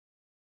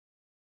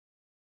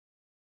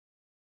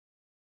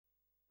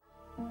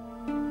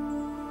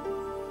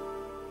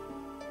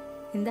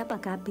இந்தாப்பா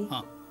காப்பி.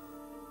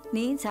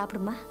 நீ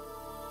சாப்பிடுமா?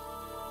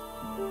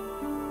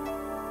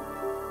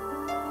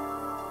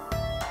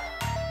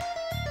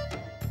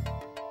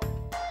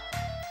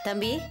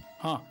 தம்பி,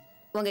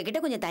 உங்ககிட்ட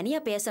கொஞ்சம் தனியா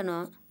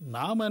பேசணும்.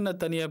 நாம என்ன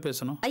தனியா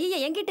பேசணும்? ஐயா,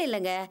 என்கிட்ட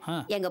இல்லங்க,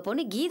 எங்க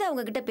பொண்ணு கீதா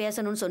உங்ககிட்ட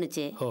பேசணும்னு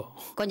சொன்னுச்சு.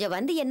 கொஞ்சம்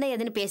வந்து என்ன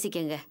ஏதுன்னு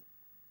பேசிக்கங்க.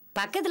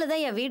 பக்கத்துல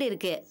தான் என் வீடு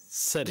இருக்கு.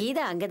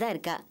 கீதா அங்கதான்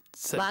இருக்கா.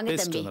 வாங்க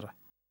தம்பி.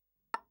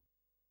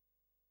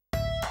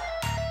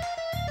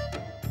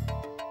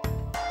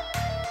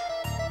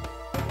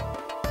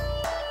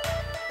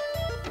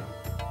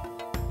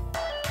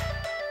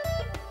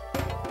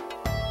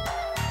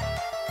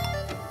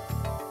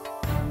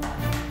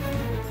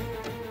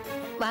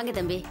 வாங்க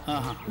தம்பி,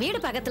 வீடு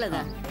பக்கத்துல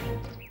தான்.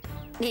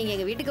 நீங்க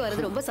எங்க வீட்டுக்கு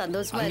வர்றது ரொம்ப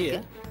சந்தோஷமா இருக்கு.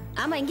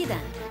 ஆமா,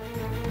 இங்கதான்.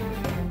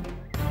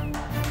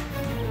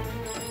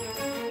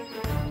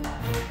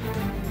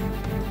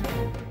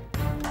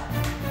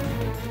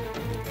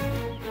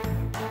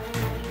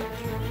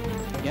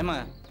 ஏமா,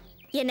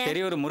 என்ன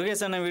பெரிய ஒரு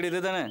முருகேசன் வீடு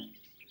இதுதானே?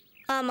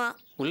 ஆமா.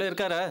 உள்ள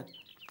இருக்காரா?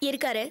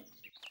 இருக்காரு.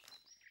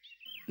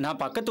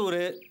 நான் பக்கத்து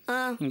ஊரு.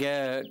 இங்க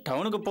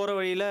டவுனுக்கு போற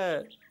வழியில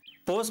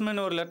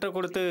போஸ்ட்மேன் ஒரு லெட்டர்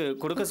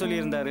கொடுக்க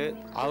சொல்லியிருந்தாரு.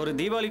 அவர்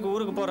தீபாவளிக்கு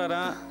ஊருக்கு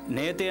போறாராம்.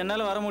 நேத்து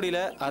என்னால வர முடியல,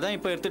 அதான்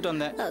இப்ப எடுத்துட்டு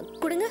வந்தேன்.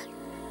 கொடுங்க.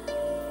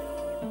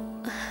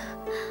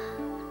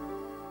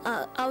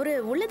 அவரு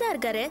உள்ளதா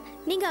இருக்காரு,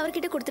 நீங்க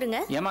அவர்கிட்ட கொடுத்துருங்க.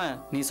 ஏமா,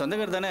 நீ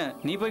சொந்தக்காரர் தானே,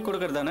 நீ போய்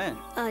கொடுக்கறது தானே?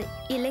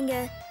 இல்லைங்க,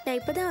 நான்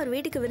இப்பதான் அவர்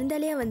வீட்டுக்கு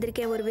விருந்தாளியா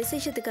வந்திருக்கேன் ஒரு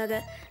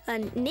விசேஷத்துக்காக.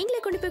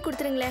 நீங்களே கொண்டு போய்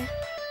கொடுத்துருங்களேன்.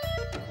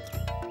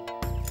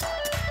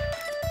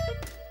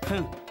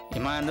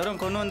 ஏமா, அந்த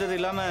தூரம் கொண்டு வந்தது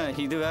இல்லாம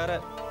இது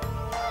வேற.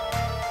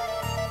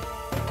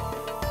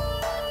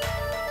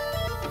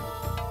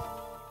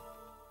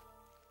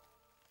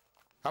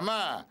 அம்மா,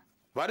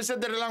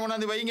 வருஷத்தெல்லாம்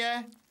கொண்டாந்து வைங்க.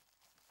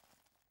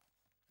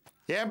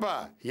 ஏன்பா,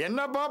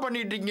 என்னப்பா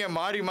பண்ணிட்டு இருக்கீங்க?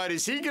 மாறி மாறி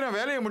சீக்கிரம்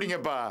வேலையை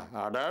முடிங்கப்பா.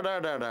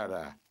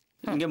 அடாடாடாடா.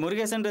 இங்க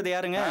முருகேசன்றது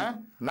யாருங்க?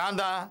 நான்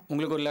தான்.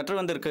 உங்களுக்கு ஒரு லெட்டர்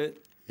வந்திருக்கு.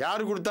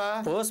 யாரு கொடுத்தா?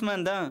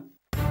 போஸ்ட்மேன் தான்.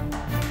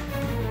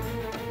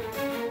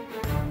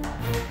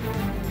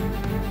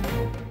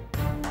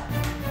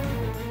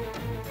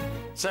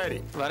 சரி,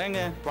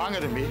 வரேங்க. வாங்க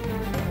தம்பி.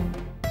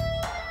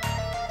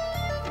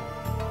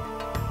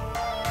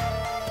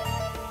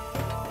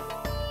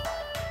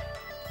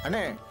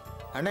 அண்ணே,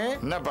 அண்ணே.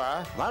 என்னப்பா?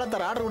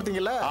 வாழைத்தார் ஆர்டர்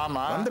கொடுத்தீங்கல்ல?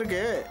 ஆமா,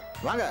 வந்திருக்கு.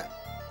 வாங்க.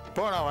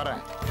 போ, நான்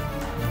வரேன்.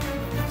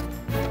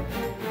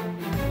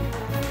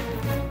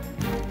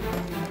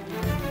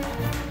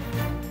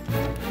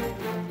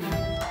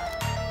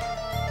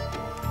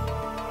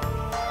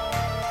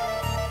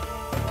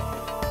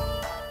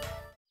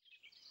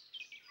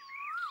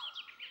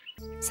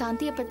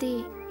 சாந்தியை பத்தி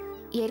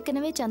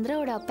ஏற்கனவே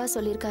சந்திராவோட அப்பா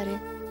சொல்லியிருக்காரு.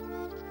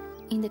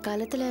 இந்த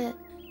காலத்துல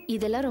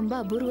இதெல்லாம் ரொம்ப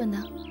அபூர்வம்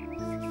தான்.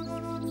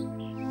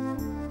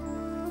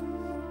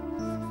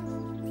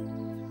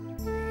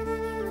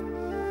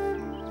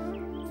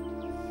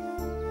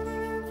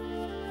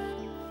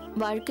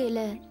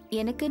 வாழ்க்கையில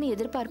எனக்குன்னு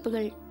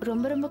எதிர்பார்ப்புகள்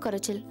ரொம்ப ரொம்ப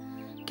குறைச்சல்.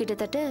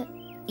 கிட்டத்தட்ட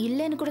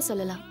இல்லைன்னு கூட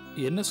சொல்லலாம்.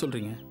 என்ன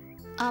சொல்றீங்க?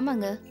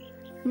 ஆமாங்க,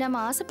 நம்ம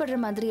ஆசைப்படுற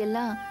மாதிரி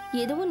எல்லாம்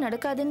எதுவும்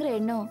நடக்காதுங்கிற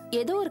எண்ணம்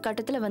ஏதோ ஒரு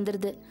கட்டத்துல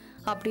வந்துருது.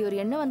 அப்படி ஒரு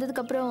எண்ணம்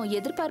வந்ததுக்கு அப்புறம்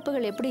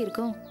எதிர்பார்ப்புகள் எப்படி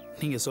இருக்கும்?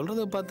 நீங்க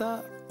சொல்றத பார்த்தா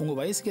உங்க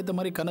வயசுக்கு ஏற்ற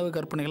மாதிரி கனவு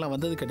கற்பனைகள்லாம்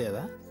வந்தது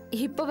கிடையாதா?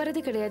 இப்ப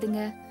வர்றது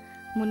கிடையாதுங்க,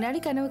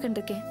 முன்னாடி கனவு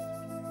கண்டிருக்கேன்.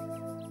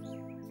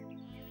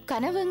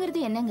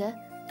 கனவுங்கிறது என்னங்க?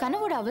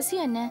 கனவோட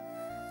அவசியம் என்ன?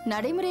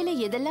 நடைமுறையில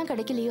எதெல்லாம்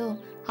கிடைக்கலையோ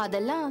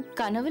அதெல்லாம்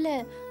கனவுல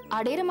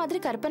அடையிற மாதிரி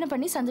கற்பனை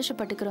பண்ணி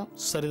சந்தோஷப்பட்டுக்கிறோம்.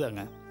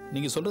 சரிதாங்க,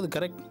 நீங்க சொல்றது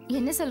கரெக்ட்.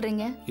 என்ன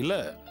சொல்றீங்க? இல்ல,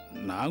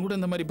 நான் கூட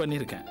இந்த மாதிரி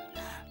பண்ணியிருக்கேன்.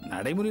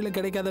 நடைமுறையில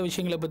கிடைக்காத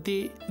விஷயங்களை பத்தி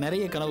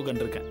நிறைய கனவு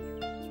கண்டிருக்கேன்.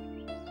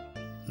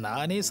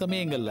 நானே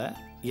சமயங்கள்ல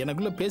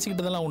எனக்குள்ள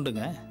பேசிக்கிட்டதெல்லாம்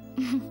உண்டுங்க.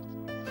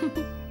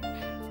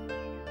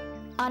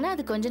 ஆனா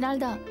அது கொஞ்ச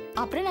நாள் தான்.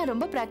 அப்புறம் நான்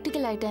ரொம்ப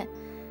பிராக்டிக்கல் ஆயிட்டேன்.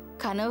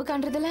 கனவு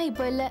காண்றதெல்லாம்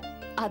இப்ப இல்ல,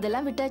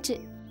 அதெல்லாம் விட்டாச்சு.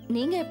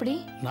 நீங்க எப்படி?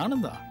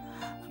 நானும் தான்.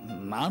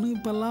 நானும்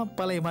இப்பெல்லாம்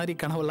பழைய மாதிரி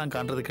கனவெல்லாம்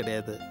காண்றது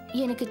கிடையாது.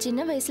 எனக்கு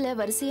சின்ன வயசுல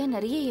வரிசையா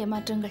நிறைய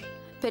ஏமாற்றங்கள்.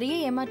 பெரிய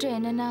ஏமாற்றம்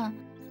என்னன்னா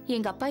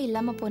எங்க அப்பா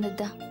இல்லாம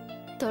போனதுதான்.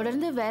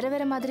 தொடர்ந்து வேற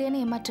வேற மாதிரியான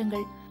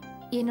ஏமாற்றங்கள்.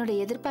 என்னோட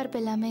எதிர்பார்ப்பு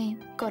எல்லாமே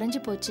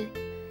குறைஞ்சு போச்சு.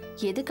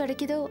 எது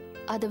கிடைக்குதோ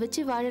அதை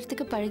வச்சு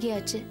வாழறதுக்கு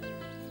பழகியாச்சு.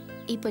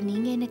 இப்ப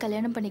நீங்க என்ன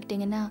கல்யாணம்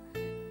பண்ணிக்கிட்டீங்கன்னா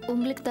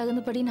உங்களுக்கு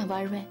தகுந்தபடி நான்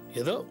வாழ்வேன்.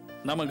 ஏதோ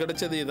நம்ம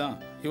கிடைச்சது இதான்,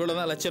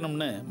 இவ்வளவுதான்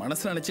லட்சணம்னு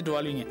மனசுல நினைச்சிட்டு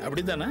வாழ்வீங்க,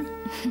 அப்படித்தானே?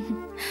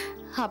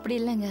 அப்படி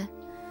இல்லைங்க,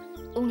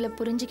 உங்களை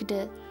புரிஞ்சுக்கிட்டு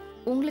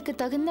உங்களுக்கு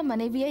தகுந்த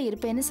மனைவியா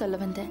இருப்பேன்னு சொல்ல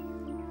வந்தேன்.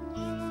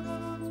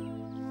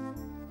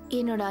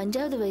 என்னோட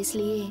 5வது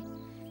வயசுலயே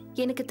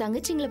எனக்கு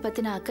தங்கச்சிங்களை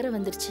பத்தின அக்கறை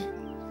வந்துருச்சு.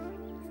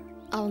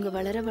 அவங்க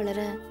வளர வளர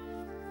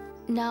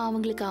நான்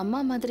அவங்களுக்கு அம்மா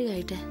மாதிரி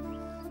ஆயிட்டேன்.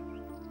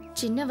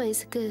 சின்ன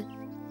வயசுக்கு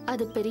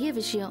அது பெரிய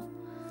விஷயம்.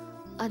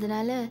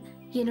 அதனால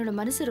என்னோட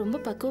மனசு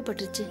ரொம்ப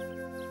பக்குவப்பட்டுருச்சு.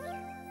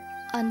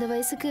 அந்த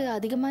வயசுக்கு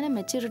அதிகமான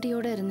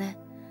மெச்சூரிட்டியோட இருந்தேன்.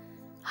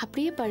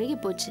 அப்படியே பழகி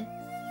போச்சு.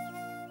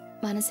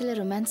 மனசுல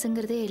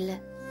ரொமான்ஸுங்கிறதே இல்லை.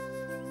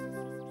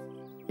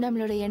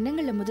 நம்மளோட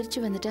எண்ணங்கள்ல முதிர்ச்சி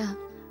வந்துட்டா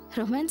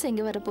ரொமான்ஸ்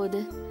எங்க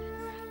வரப்போகுது?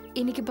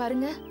 இன்னைக்கு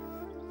பாருங்க,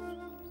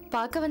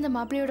 பார்க்க வந்த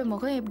மாப்பிள்ளையோட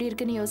முகம் எப்படி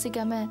இருக்குன்னு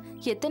யோசிக்காம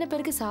எத்தனை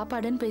பேருக்கு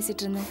சாப்பாடுன்னு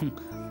பேசிட்டு இருந்தேன்.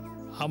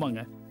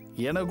 ஆமாங்க,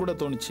 எனக்கு கூட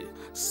தோணுச்சு.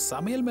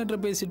 சமையல் மேட்ரை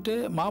பேசிட்டு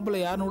மாப்பிள்ளை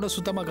யாருன்னு கூட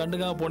சுத்தமாக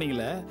கண்டுக்காம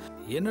போனீங்களே,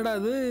 என்னடா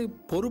அது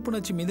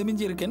பொறுப்புணர்ச்சி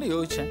மிதமிஞ்சி இருக்கேன்னு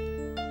யோசிச்சேன்.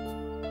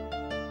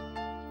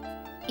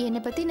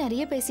 என்னை பத்தி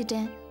நிறைய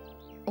பேசிட்டேன்.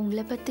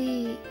 உங்களை பத்தி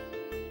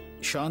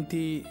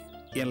சாந்தி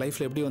என்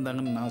லைஃப்ல எப்படி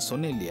வந்தாங்கன்னு நான்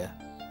சொன்னேன் இல்லையா?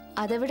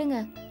 அதை விடுங்க,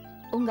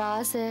 உங்க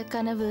ஆசை,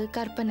 கனவு,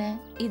 கற்பனை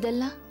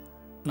இதெல்லாம்.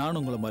 நானும்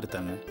உங்களை மாதிரி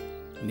தாங்க.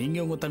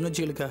 நீங்கள் உங்கள்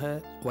தங்கச்சிகளுக்காக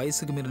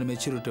வயசுக்கு மீறின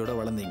மெச்சூரிட்டியோட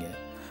வளர்ந்தீங்க.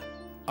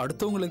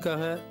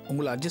 அடுத்தவங்களுக்காக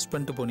உங்களை அட்ஜஸ்ட்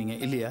பண்ணிட்டு போனீங்க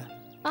இல்லையா?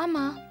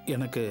 ஆமா.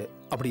 எனக்கு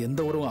அப்படி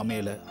எந்த உறவும்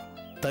அமையலை,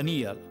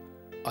 தனியால்.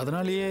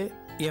 அதனாலேயே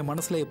என்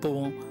மனசில்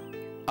எப்போவும்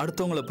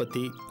அடுத்தவங்களை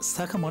பற்றி,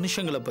 சக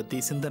மனுஷங்களை பற்றி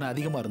சிந்தனை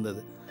அதிகமாக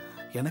இருந்தது.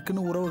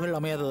 எனக்குன்னு உறவுகள்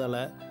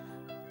அமையாததால்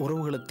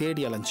உறவுகளை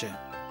தேடி அலைஞ்சேன்.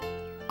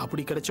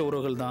 அப்படி கிடைச்ச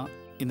உறவுகள் தான்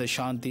இந்த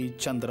சாந்தி,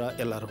 சந்திரா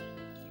எல்லாரும்.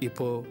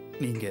 இப்போ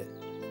நீங்கள்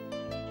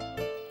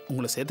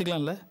உங்களை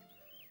சேர்த்துக்கலாம்ல?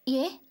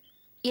 ஏ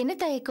என்ன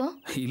தயக்கம்?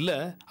 இல்லை,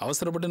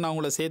 அவசரப்பட்டு நான்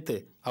உங்களை சேர்த்து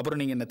அப்புறம்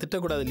நீங்கள் என்ன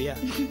திட்டக்கூடாது இல்லையா?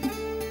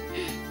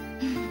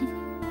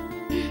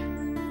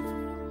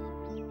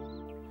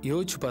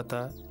 யோசிச்சு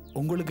பார்த்தா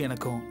உங்களுக்கு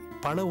எனக்கும்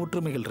பல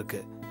ஒற்றுமைகள்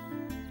இருக்கு.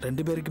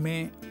 2 பேருக்குமே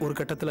ஒரு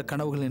கட்டத்தில்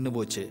கனவுகள் நின்று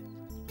போச்சு.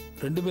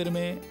 2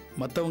 பேருமே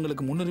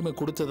மற்றவங்களுக்கு முன்னுரிமை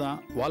கொடுத்து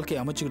தான்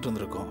வாழ்க்கையை அமைச்சுக்கிட்டு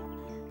இருந்திருக்கோம்.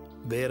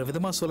 வேற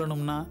விதமாக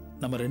சொல்லணும்னா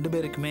நம்ம 2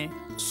 பேருக்குமே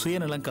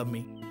சுயநலம்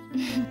கம்மி.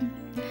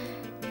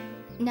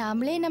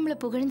 நாமளே நம்மளை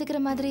புகழ்ந்துக்கிற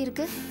மாதிரி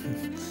இருக்கு.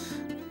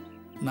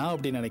 நான்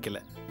அப்படி நினைக்கல,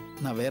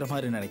 நான் வேற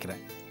மாதிரி நினைக்கிறேன்.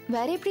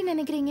 வேற எப்படி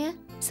நினைக்கிறீங்க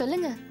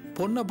சொல்லுங்க.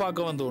 பொண்ணை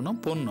பார்க்க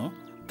வந்தோன்னும் பொண்ணும்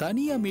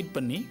தனியா மீட்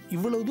பண்ணி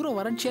இவ்வளவு தூரம்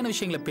வறட்சியான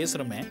விஷயங்களை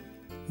பேசுறோமே,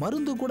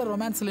 மருந்து கூட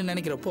ரொமான்ஸ்ல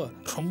நினைக்கிறப்போ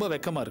ரொம்ப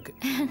வெக்கமா இருக்கு.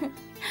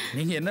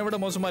 நீங்க என்னை விட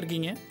மோசமா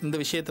இருக்கீங்க இந்த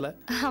விஷயத்துல.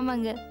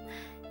 ஆமாங்க.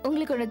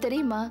 உங்களுக்கு ஒன்று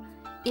தெரியுமா,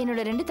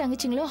 என்னோட 2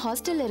 தங்கச்சிங்களும்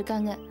ஹாஸ்டல்ல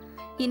இருக்காங்க.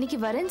 இன்னைக்கு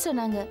வரேன்னு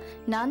சொன்னாங்க.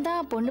 நான்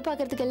தான் பொண்ணு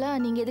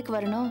பார்க்கறதுக்கெல்லாம் நீங்க எதுக்கு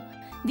வரணும்,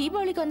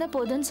 தீபாவளிக்கு வந்தா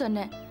போதும்னு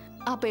சொன்னேன்.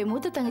 அப்ப என்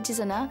மூத்த தங்கச்சி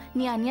சொன்னா,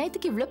 நீ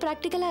அநியாயத்துக்கு இவ்வளோ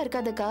ப்ராக்டிக்கலா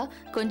இருக்காதக்கா,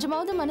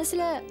 கொஞ்சமாவது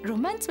மனசுல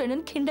ரொமான்ஸ்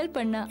வேணும்னு கிண்டல்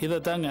பண்ணா. இதை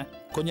தாங்க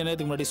கொஞ்ச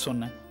நேரத்துக்கு முன்னாடி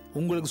சொன்னேன்,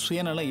 உங்களுக்கு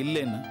சுயநலம்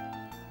இல்லைன்னு.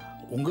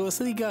 உங்க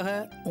வசதிக்காக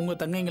உங்க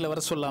தங்கைங்களை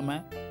வர சொல்லாம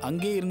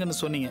அங்கேயே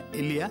இருங்கன்னு சொன்னீங்க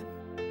இல்லையா?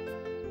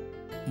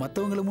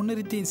 மற்றவங்களை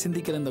முன்னிறுத்தி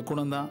சிந்திக்கிற இந்த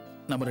குணம் தான்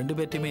நம்ம 2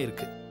 பேர்ட்டையுமே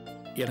இருக்கு.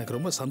 எனக்கு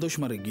ரொம்ப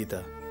சந்தோஷமா இருக்கு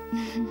கீதா.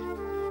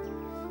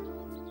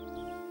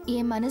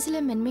 என் மனசுல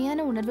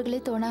மென்மையான உணர்வுகளே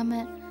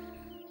தோணாம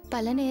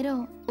பல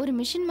நேரம் ஒரு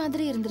மிஷின்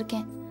மாதிரி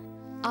இருந்திருக்கேன்.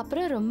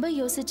 அப்புறம் ரொம்ப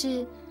யோசிச்சு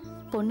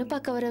பொண்ணு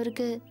பார்க்க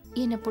வரவருக்கு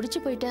என்னை பிடிச்சி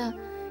போயிட்டா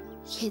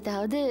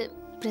ஏதாவது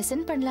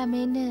ப்ரெசென்ட்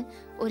பண்ணலாமேன்னு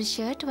ஒரு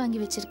ஷர்ட் வாங்கி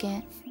வச்சிருக்கேன்.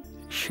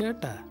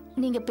 ஷர்ட்டா?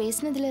 நீங்க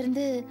பேசினதுல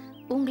இருந்து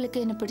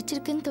உங்களுக்கு என்ன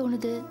பிடிச்சிருக்குன்னு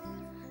தோணுது.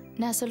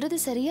 நான் சொல்றது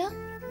சரியா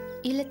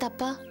இல்ல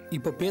தப்பா?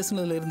 இப்ப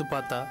பேசுனதுல இருந்து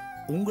பார்த்தா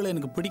உங்களை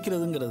எனக்கு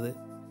பிடிக்கிறதுங்கிறது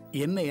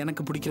என்ன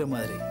எனக்கு பிடிக்கிற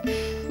மாதிரி.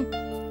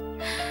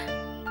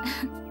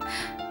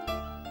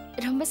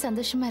 ரொம்ப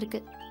சந்தோஷமா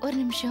இருக்கு. ஒரு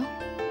நிமிஷம்.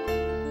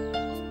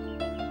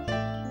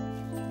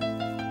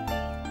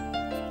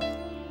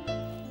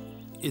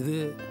 இது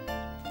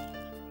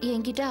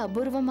என்கிட்ட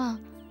அபூர்வமா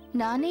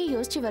நானே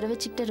யோசிச்சு வர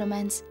வச்சுக்கிட்ட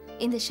ரொமான்ஸ்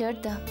இந்த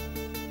ஷர்ட் தான்.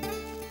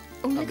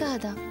 உங்களுக்காக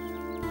தான்.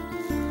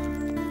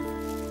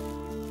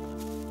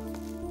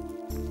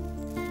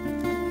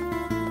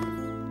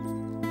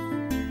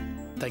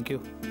 தேங்க்யூ.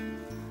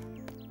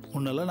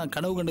 முன்னெல்லாம் நான்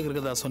கனவு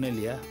கண்டுக்கிறதா சொன்னேன்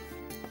இல்லையா?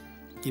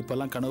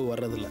 இப்பெல்லாம் கனவு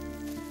வர்றதில்ல,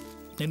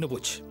 நின்று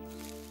போச்சு.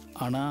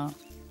 ஆனால்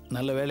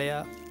நல்ல வேலையா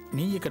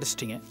நீங்கள்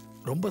கிடச்சிட்டிங்க,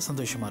 ரொம்ப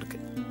சந்தோஷமா இருக்கு.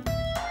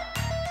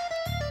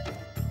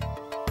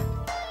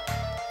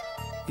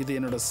 இது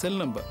என்னோட செல்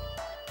நம்பர்.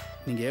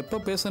 நீங்கள் எப்போ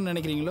பேசணும்னு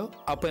நினைக்கிறீங்களோ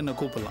அப்போ என்னை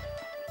கூப்பிடலாம்.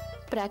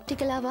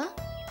 ப்ராக்டிக்கலாவா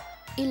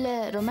இல்லை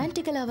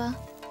ரொமான்டிக்கலாவா?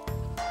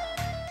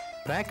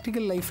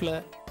 ப்ராக்டிக்கல் லைஃப்பில்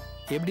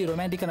எப்படி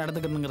ரொமான்டிக்காக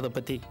நடந்துக்கணுங்கிறத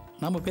பற்றி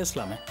நாம்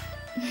பேசலாமே.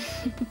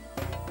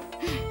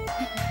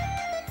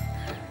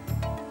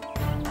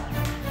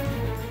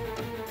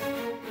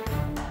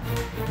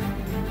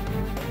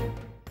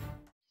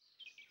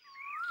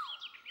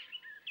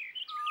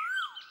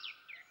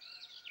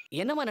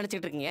 என்னமா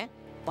நினைச்சிட்டு இருக்கீங்க?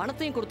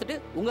 பணத்தையும் கொடுத்துட்டு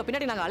உங்க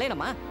பின்னாடி நாங்க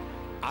அலையணுமா?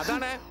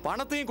 அதானே,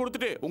 பணத்தையும்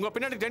கொடுத்துட்டு உங்க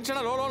பின்னாடி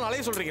டென்ஷனா லோலோன்னு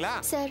அலைய சொல்றீங்களா?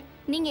 சார்,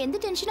 நீங்க எந்த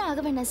டென்ஷனும்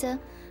ஆக வேண்டாம் சார்.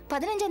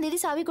 15ஆம் தேதி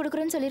சாவி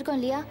கொடுக்குறோன்னு சொல்லியிருக்கோம்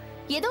இல்லையா?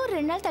 ஏதோ ஒரு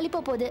 2 நாள் தள்ளி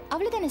போகுது,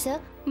 அவ்வளவுதானே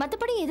சார்.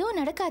 மற்றபடி எதுவும்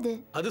நடக்காது.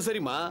 அது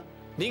சரிம்மா,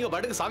 நீங்க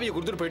பாட்டுக்கு சாவியை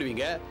கொடுத்துட்டு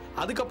போயிடுவீங்க.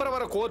 அதுக்கப்புறம்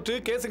வர கோர்ட்டு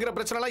கேஸுங்கிற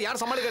பிரச்சனை எல்லாம்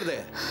யார் சமாளிக்கிறது?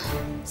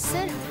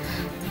 சார்,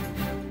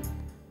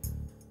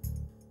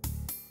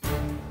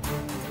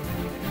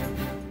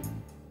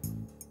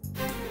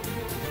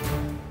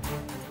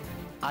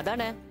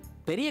 அதானே,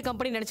 பெரிய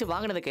கம்பெனி நினைச்சு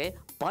வாங்கினதுக்கு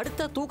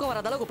படுத்த தூக்கம்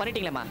வராத அளவுக்கு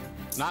பண்ணிட்டீங்களேம்மா.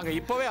 நாங்க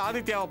இப்பவே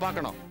ஆதித்யாவை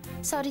பார்க்கணும்.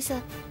 Sorry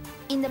sir.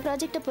 இந்த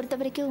ப்ராஜெக்ட்டை பொறுத்த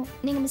வரைக்கும்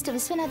நீங்க மிஸ்டர்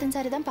விஸ்வநாதன்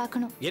சார் தான்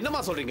பார்க்கணும்.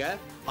 என்னம்மா சொல்றீங்க?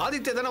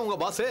 ஆதித்யா தானே உங்க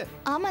பாஸ்?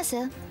 ஆமா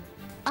சார்.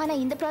 ஆனா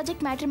இந்த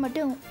ப்ராஜெக்ட் மேட்டர்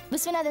மட்டும்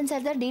விஸ்வநாதன்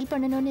சார் தான் டீல்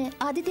பண்ணணும்னு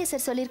ஆதித்யா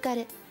சார்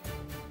சொல்லியிருக்காரு.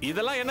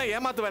 இதெல்லாம் என்ன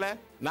ஏமாத்து வேலை?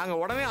 நாங்க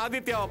உடனே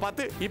ஆதித்யாவை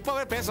பார்த்து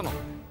இப்பவே பேசணும்.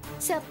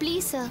 சார்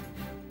ப்ளீஸ் சார்,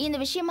 இந்த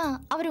விஷயமா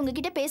அவர்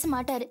உங்ககிட்ட பேச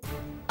மாட்டாரு.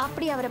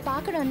 அப்படி அவரை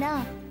பார்க்கணும்னா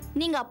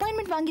நீங்க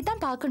அப்பாயின்மெண்ட் வாங்கி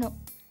தான் பார்க்கணும்.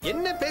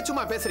 என்ன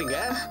பேச்சுமா பேசுறீங்க?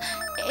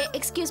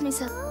 Excuse me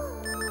sir.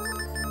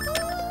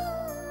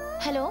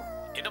 ஹலோ.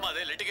 என்னமா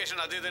அது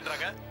லிட்டிகேஷன் அது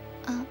இதுன்றாங்க?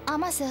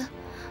 ஆமா சார்.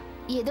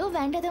 ஏதோ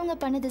வேண்டாதவங்க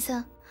பண்ணுது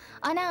சார்.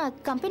 ஆனா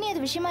கம்பெனி அது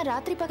விஷயமா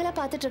ராத்திரி பகலா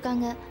பார்த்துட்டு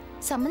இருக்காங்க.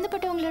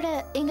 சம்பந்தப்பட்டவங்களோட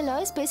எங்க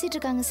லாயர்ஸ் பேசிட்டு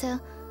இருக்காங்க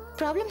சார்.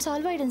 ப்ராப்ளம்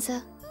சால்வ் ஆயிடும்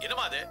சார்.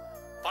 என்னமா அது?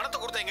 பணத்தை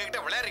கொடுத்து எங்க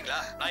கிட்ட விளையாடுறீங்களா?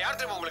 நான் யார்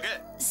தெரியுமா உங்களுக்கு?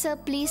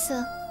 Sir please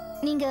sir.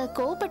 நீங்க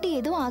கோவப்பட்டு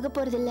எதுவும் ஆக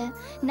போறது இல்ல.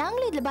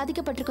 நாங்களும் இதுல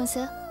பாதிக்கப்பட்டிருக்கோம்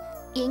சார்.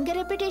 எங்க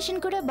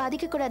ரெப்புடேஷன் கூட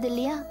பாதிக்க கூடாது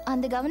இல்லையா?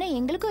 அந்த கவனம்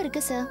எங்களுக்கும்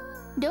இருக்கு சார்.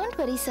 Don't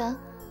worry sir.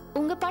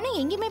 உங்க பணம்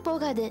எங்கேயுமே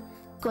போகாது.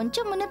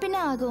 கொஞ்சம் முன்ன பின்ன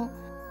ஆகும்.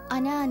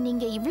 ஆனா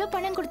நீங்க இவ்ளோ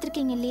பணம்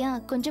கொடுத்திருக்கீங்க இல்லையா?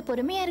 கொஞ்சம்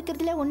பொறுமையா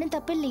இருக்கிறதுல ஒண்ணும்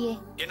தப்பு இல்லையே.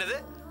 என்னது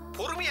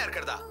பொறுமையா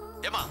இருக்கிறதா?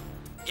 ஏமா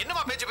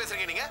என்னமா பேச்சு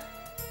பேசுறீங்க நீங்க?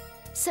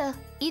 சார்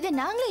இத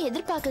நாங்களே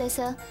எதிர்பார்க்கல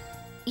சார்.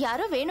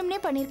 யாரோ வேணும்னே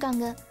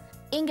பண்ணிருக்காங்க.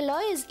 எங்க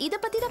லாயர்ஸ் இத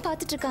பத்தி தான்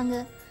பார்த்துட்டு இருக்காங்க.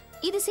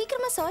 இது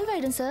சீக்கிரமா சால்வ்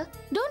ஆயிடும் சார்.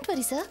 Don't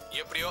worry sir.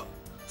 எப்படியோ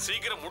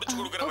சீக்கிரம் முடிச்சு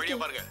கொடுக்கிற வழியை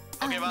பாருங்க.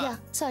 ஓகேவா? யா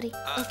சாரி.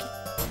 ஓகே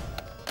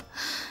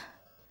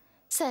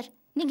சார்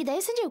நீங்க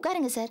தயவு செஞ்சு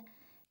உட்காருங்க சார்.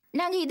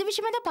 நாங்க இது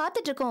விஷயமா தான்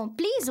பார்த்துட்டு இருக்கோம்.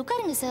 ப்ளீஸ்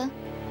உட்காருங்க சார்.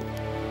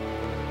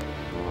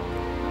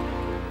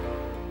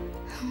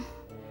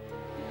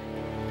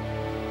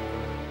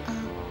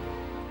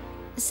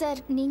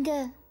 சார் நீங்க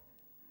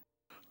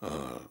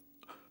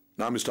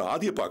நான் மிஸ்டர்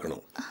ஆதியை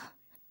பார்க்கணும்.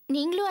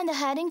 நீங்களும் அந்த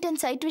ஹேரிங்டன்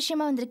சைட்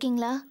விஷயமா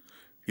வந்திருக்கீங்களா?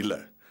 இல்ல,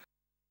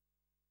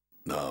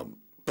 நான்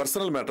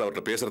பர்சனல் மேட்டர்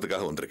அவர்கிட்ட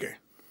பேசுறதுக்காக வந்திருக்கேன்.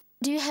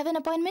 Do you have an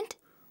appointment?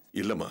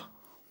 இல்லம்மா.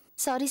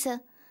 சாரி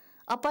சார்,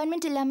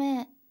 அப்பாயின்மெண்ட் இல்லாம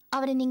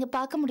அவரை நீங்க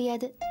பார்க்க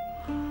முடியாது.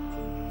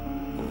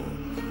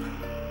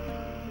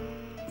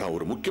 நான்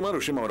ஒரு முக்கியமான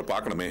விஷயம் அவரை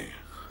பார்க்கணுமே.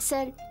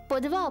 சார்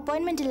பொதுவா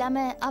அப்பாயின்மெண்ட்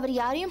இல்லாம அவர்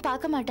யாரையும்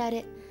பார்க்க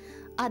மாட்டாரு.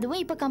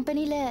 அதுவும் இப்ப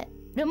கம்பெனில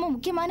ரொம்ப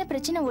முக்கியமான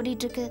பிரச்சனை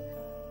ஓடிட்டு இருக்கு.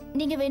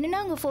 நீங்க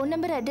வேணும்னா உங்க ஃபோன்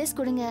நம்பர் அட்ரஸ்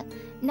கொடுங்க.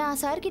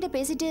 நான் சார் கிட்ட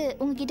பேசிட்டு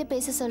உங்ககிட்ட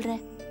பேச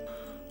சொல்றேன்.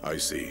 ஐ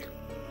see.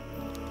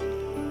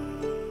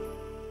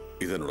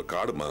 இது என்னோட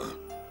கார்டுமா.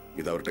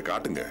 இதை அவர்கிட்ட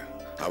காட்டுங்க.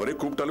 அவரே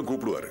கூப்பிட்டாலும்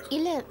கூப்பிடுவாரு.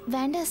 இல்ல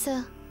வேண்டாம்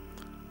சார்.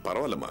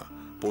 பரவாயில்லம்மா,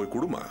 போய்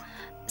கொடுமா.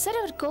 சார்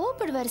அவர்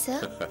கோவப்படுவார்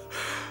சார்.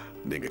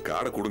 நீங்க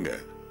கார்டை கொடுங்க,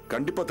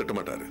 கண்டிப்பா திட்ட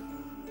மாட்டாரு.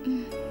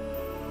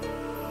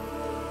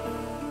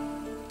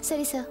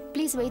 சரி sir,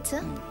 please wait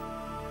sir.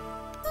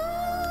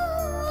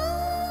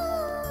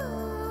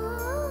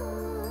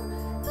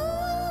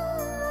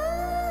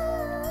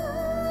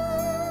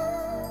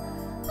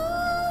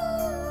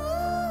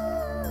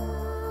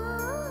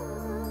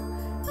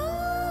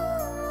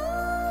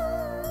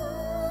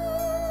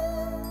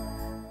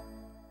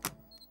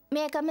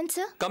 May I come in,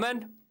 sir? Come in.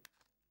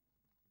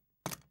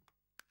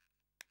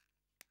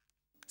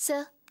 Sir,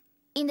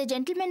 இந்த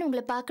ஜென்டில்மேன்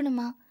உங்களை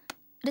பார்க்கணுமா?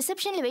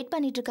 ரிசப்ஷன்ல வெயிட்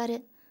பண்ணிட்டு இருக்காரு.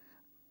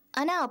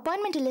 ஆனா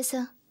அப்பாயின்மெண்ட் இல்லை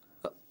சார்.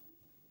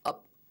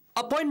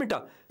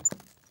 அப்பாயின்மெண்டா?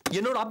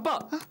 என்னோட அப்பா.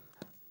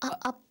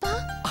 அப்பா?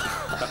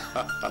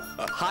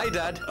 Hi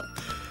dad.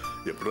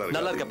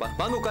 நல்லா இருக்கப்பா,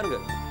 வாங்க உட்காருங்க.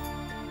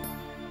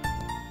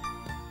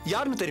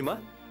 யாருன்னு தெரியுமா?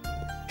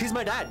 ஹீஸ்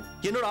மை டாட்,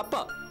 என்னோட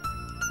அப்பா.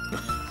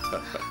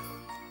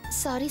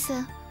 சாரி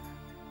சார்,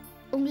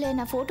 உங்களை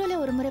நான் போட்டோல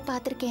ஒரு முறை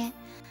பார்த்துருக்கேன்.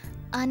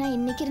 ஆனா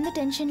இன்னைக்கு இருந்த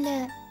டென்ஷன்ல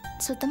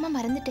சுத்தமா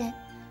மறந்துட்டேன்.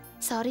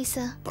 Sorry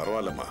sir.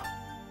 பரவாயில்லம்மா.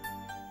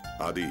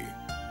 ஆதி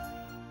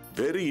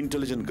வெரி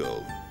இன்டெலிஜென்ட்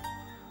கேர்ள்.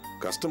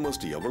 கஸ்டமர்ஸ்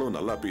எவ்வளவு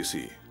நல்லா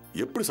பேசி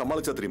எப்படி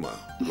சமாளிச்சா தெரியுமா?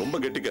 ரொம்ப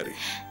கெட்டிக்காரி.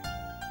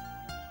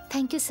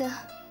 Thank you sir.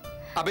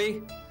 அபி,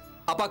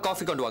 அப்பா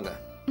காஃபி கொண்டு வாங்க.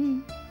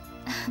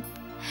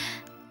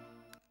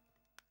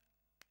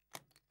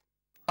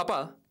 அப்பா,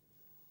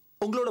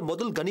 உங்களோட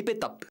முதல் கணிப்பே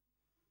தப்பு.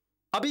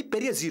 அபி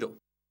பெரிய zero,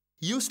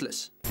 useless.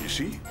 Is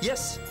she?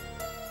 Yes.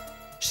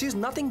 She is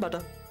nothing but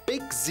a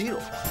big zero.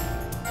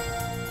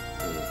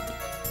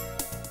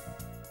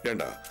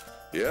 ஏண்டா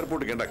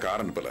ஏர்போர்ட்டுக்கு ஏண்டா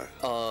கார் அனுப்பல?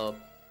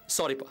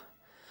 சாரிப்பா,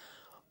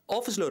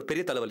 ஆஃபீஸில் ஒரு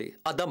பெரிய தலைவலி,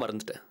 அதான்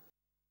மறந்துட்டேன்.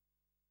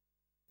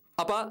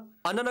 அப்பா,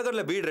 அண்ணா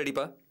நகரில் வீடு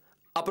ரெடிப்பா.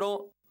 அப்புறம்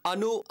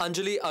அனு,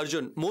 அஞ்சலி,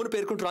 அர்ஜுன் 3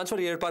 பேருக்கும்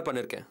ட்ரான்ஸ்ஃபர் ஏற்பாடு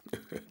பண்ணியிருக்கேன்.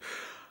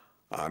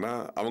 ஆனா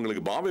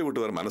அவங்களுக்கு பாம்பே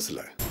விட்டு வர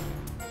மனசுல.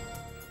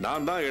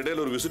 நான் தான்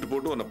இடையில ஒரு விசிட்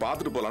போட்டு உன்னை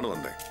பார்த்துட்டு போலான்னு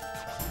வந்தேன்.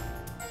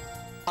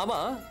 ஆமா,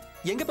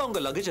 எங்கப்பா உங்க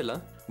லக்கேஜ்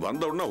எல்லாம்?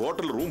 வந்த உடனே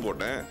ஹோட்டல் ரூம்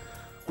போட்டேன்,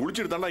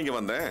 குளிச்சுட்டு தானே இங்க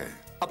வந்தேன்.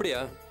 அப்படியா?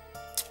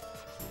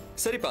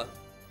 சரிப்பா,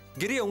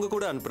 கிரியை உங்க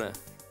கூட அனுப்புறேன்.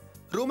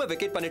 ரூமை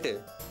வெக்கேட் பண்ணிட்டு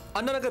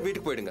அண்ணா நகர்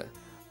வீட்டுக்கு போயிடுங்க.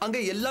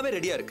 அங்க எல்லாமே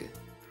ரெடியா இருக்கு.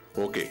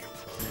 ஓகே.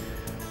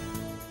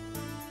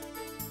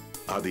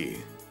 ஆதி,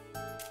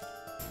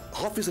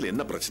 ஆபீஸ்ல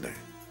என்ன பிரச்சனை?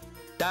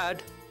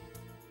 டாட்,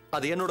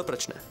 அது என்னோட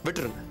பிரச்சனை,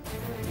 விட்டுருங்க.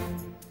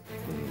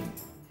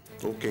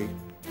 Okay.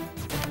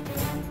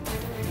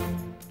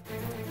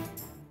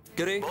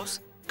 Giri, boss,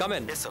 come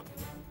in. Yes, sir.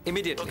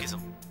 Immediately. Okay, sir.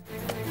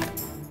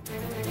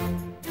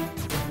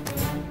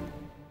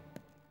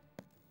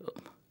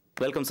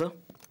 Welcome, sir.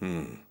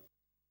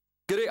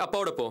 Giri,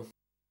 அப்பாவோட போ.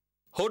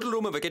 ஹோட்டல்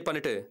ரூமை வெக்கேட்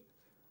பண்ணிட்டு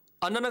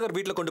அண்ணா நகர்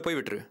வீட்டில் கொண்டு போய்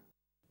விட்டுரு.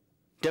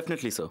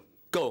 Definitely, sir.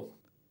 Go.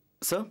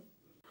 Sir?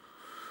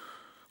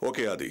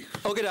 Okay, Adi.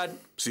 Okay, Dad.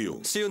 See you.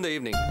 See you in the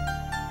evening.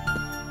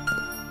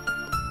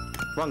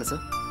 வாங்க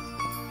sir.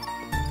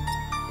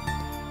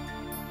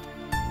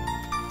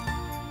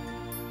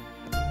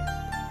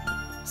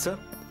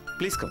 Sir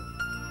please come.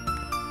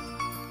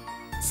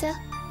 Sir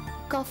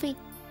coffee.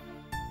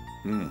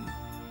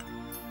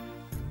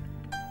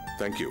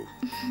 Thank you.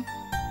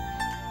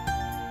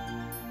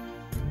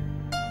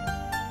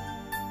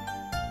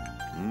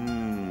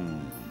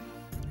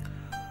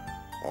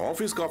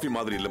 Office coffee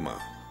மாதிரி இல்லம்மா,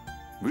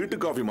 வீட்டு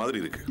காஃபி மாதிரி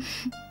இருக்கு.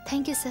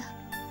 Thank you sir.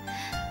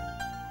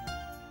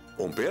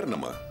 உன் பேர்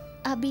என்னம்மா?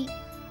 அபி.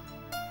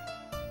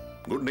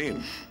 Good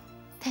name.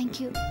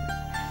 தேங்க்யூ.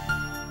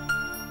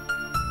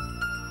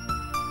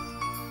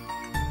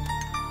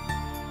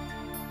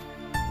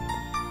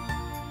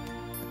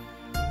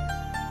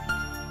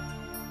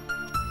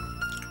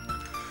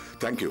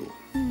 தேங்க்யூ.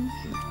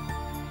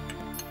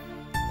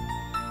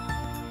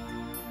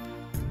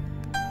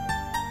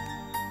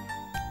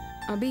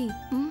 அபி,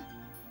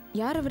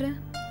 யார் அவரு?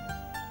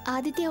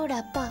 ஆதித்யாவோட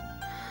அப்பா.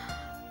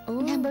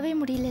 நம்பவே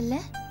முடியல.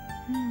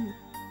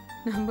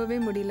 நம்பவே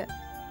முடியல.